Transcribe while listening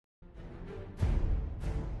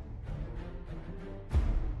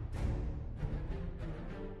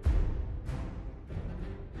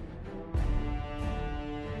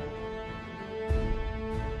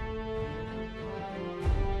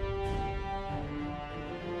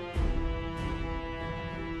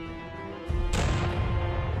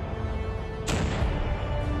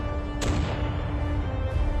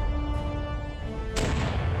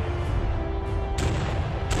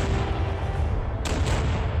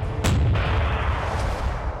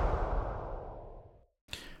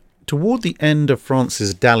Toward the end of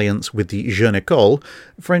France's dalliance with the Jeune École,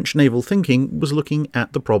 French naval thinking was looking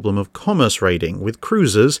at the problem of commerce raiding with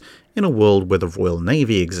cruisers in a world where the Royal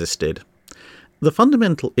Navy existed. The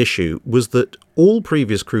fundamental issue was that all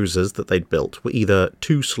previous cruisers that they'd built were either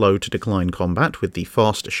too slow to decline combat with the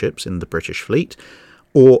faster ships in the British fleet,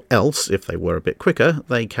 or else, if they were a bit quicker,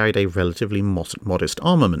 they carried a relatively modest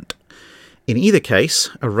armament. In either case,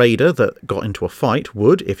 a raider that got into a fight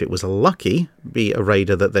would, if it was lucky, be a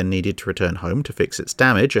raider that then needed to return home to fix its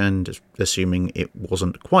damage, and assuming it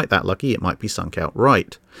wasn't quite that lucky, it might be sunk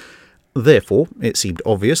outright. Therefore, it seemed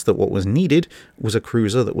obvious that what was needed was a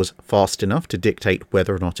cruiser that was fast enough to dictate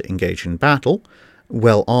whether or not to engage in battle,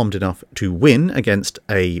 well armed enough to win against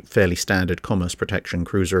a fairly standard commerce protection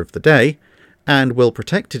cruiser of the day, and well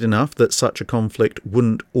protected enough that such a conflict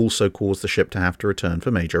wouldn't also cause the ship to have to return for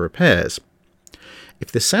major repairs.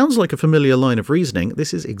 If this sounds like a familiar line of reasoning,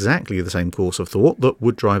 this is exactly the same course of thought that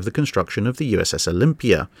would drive the construction of the USS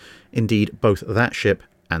Olympia. Indeed, both that ship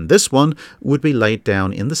and this one would be laid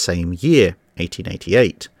down in the same year,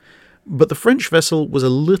 1888. But the French vessel was a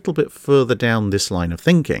little bit further down this line of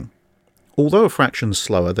thinking. Although a fraction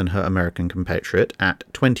slower than her American compatriot at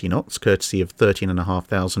 20 knots, courtesy of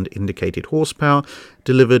 13,500 indicated horsepower,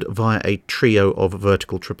 delivered via a trio of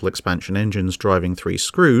vertical triple expansion engines driving 3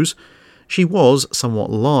 screws, she was somewhat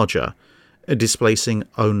larger, displacing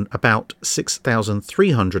about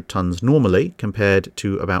 6,300 tons normally, compared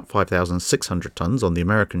to about 5,600 tons on the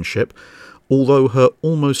American ship, although her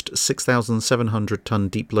almost 6,700 ton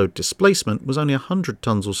deep load displacement was only 100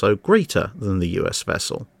 tons or so greater than the US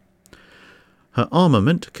vessel. Her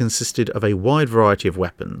armament consisted of a wide variety of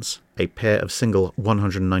weapons, a pair of single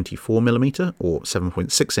 194mm or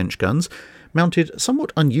 7.6-inch guns, mounted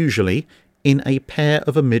somewhat unusually in a pair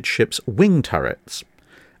of amidships wing turrets.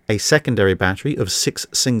 A secondary battery of 6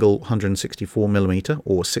 single 164mm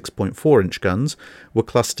or 6.4-inch guns were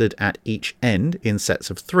clustered at each end in sets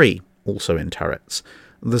of 3, also in turrets.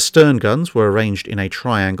 The stern guns were arranged in a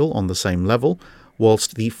triangle on the same level,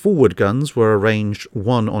 whilst the forward guns were arranged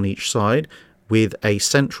one on each side, with a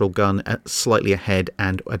central gun slightly ahead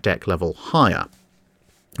and a deck level higher.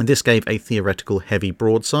 And this gave a theoretical heavy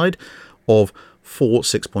broadside of 4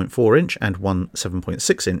 6.4-inch and 1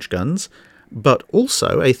 7.6-inch guns, but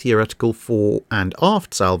also a theoretical fore and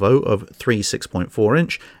aft salvo of 3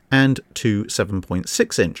 6.4-inch and 2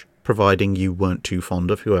 7.6-inch, providing you weren't too fond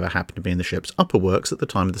of whoever happened to be in the ship's upper works at the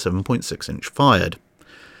time the 7.6-inch fired.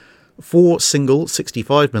 4 single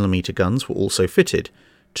 65mm guns were also fitted,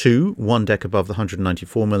 2 one deck above the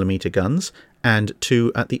 194mm guns, and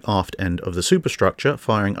 2 at the aft end of the superstructure,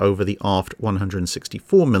 firing over the aft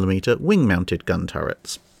 164mm wing-mounted gun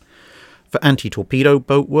turrets. For anti-torpedo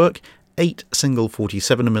boat work, 8 single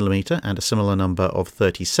 47mm and a similar number of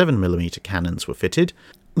 37mm cannons were fitted.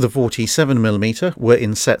 The 47mm were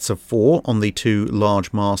in sets of 4 on the 2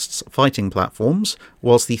 large masts fighting platforms,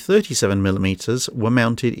 whilst the 37mm were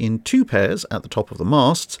mounted in 2 pairs at the top of the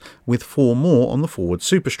masts, with 4 more on the forward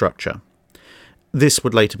superstructure. This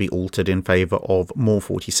would later be altered in favour of more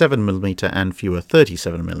 47mm and fewer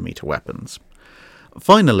 37mm weapons.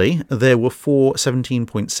 Finally, there were 4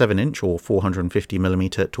 17.7-inch or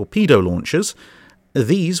 450mm torpedo launchers.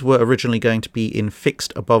 These were originally going to be in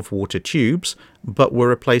fixed above-water tubes, but were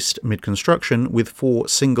replaced mid-construction with 4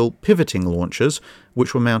 single pivoting launchers,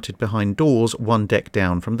 which were mounted behind doors 1 deck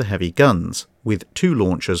down from the heavy guns, with 2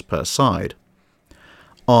 launchers per side.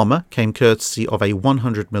 Armour came courtesy of a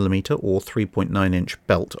 100mm or 3.9-inch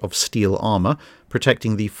belt of steel armour,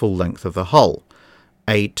 protecting the full length of the hull.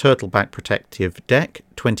 A turtleback protective deck,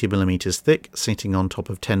 20mm thick, sitting on top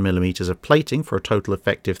of 10mm of plating for a total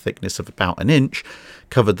effective thickness of about an inch,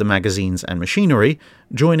 covered the magazines and machinery,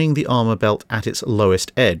 joining the armour belt at its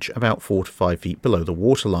lowest edge, about 4 to 5 feet below the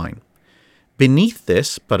waterline. Beneath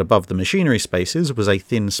this, but above the machinery spaces, was a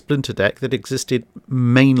thin splinter deck that existed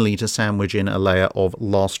mainly to sandwich in a layer of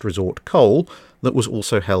last resort coal that was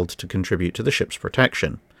also held to contribute to the ship's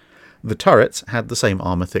protection. The turrets had the same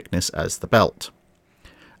armour thickness as the belt.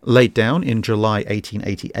 Laid down in July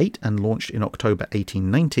 1888 and launched in October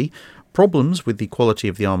 1890, problems with the quality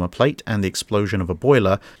of the armour plate and the explosion of a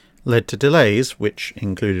boiler led to delays, which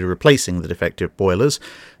included replacing the defective boilers,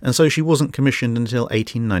 and so she wasn't commissioned until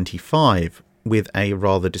 1895, with a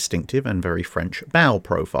rather distinctive and very French bow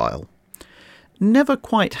profile. Never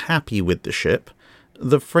quite happy with the ship,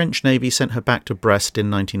 the French Navy sent her back to Brest in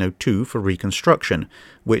 1902 for reconstruction,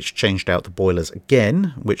 which changed out the boilers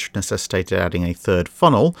again, which necessitated adding a 3rd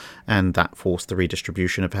funnel, and that forced the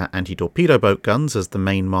redistribution of her anti-torpedo boat guns as the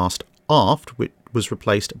main mast aft, which was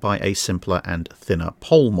replaced by a simpler and thinner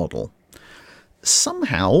pole model.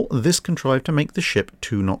 Somehow, this contrived to make the ship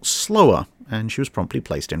 2 knots slower, and she was promptly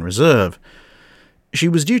placed in reserve. She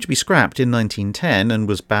was due to be scrapped in 1910 and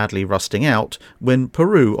was badly rusting out when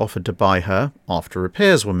Peru offered to buy her after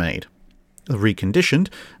repairs were made. Reconditioned,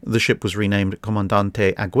 the ship was renamed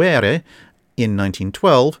Comandante Aguirre in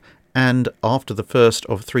 1912, and after the first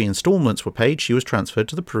of 3 installments were paid, she was transferred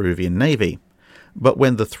to the Peruvian Navy. But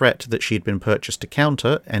when the threat that she had been purchased to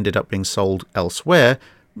counter ended up being sold elsewhere,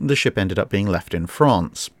 the ship ended up being left in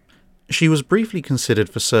France. She was briefly considered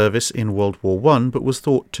for service in World War I, but was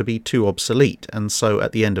thought to be too obsolete, and so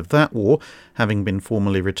at the end of that war, having been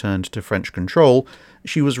formally returned to French control,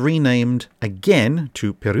 she was renamed again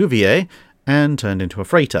to Peruvier and turned into a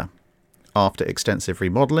freighter. After extensive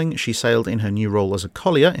remodelling, she sailed in her new role as a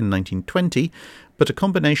collier in 1920, but a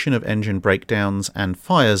combination of engine breakdowns and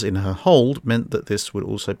fires in her hold meant that this would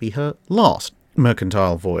also be her last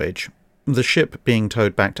mercantile voyage, the ship being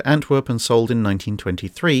towed back to Antwerp and sold in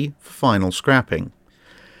 1923 for final scrapping.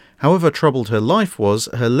 However troubled her life was,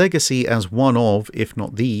 her legacy as one of, if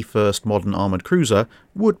not the first modern armoured cruiser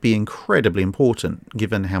would be incredibly important,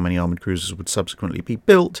 given how many armoured cruisers would subsequently be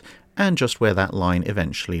built and just where that line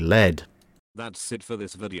eventually led. That's it for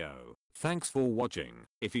this video. Thanks for watching.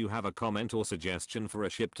 If you have a comment or suggestion for a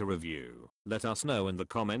ship to review, let us know in the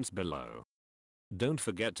comments below. Don't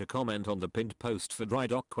forget to comment on the pinned post for dry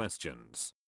dock questions.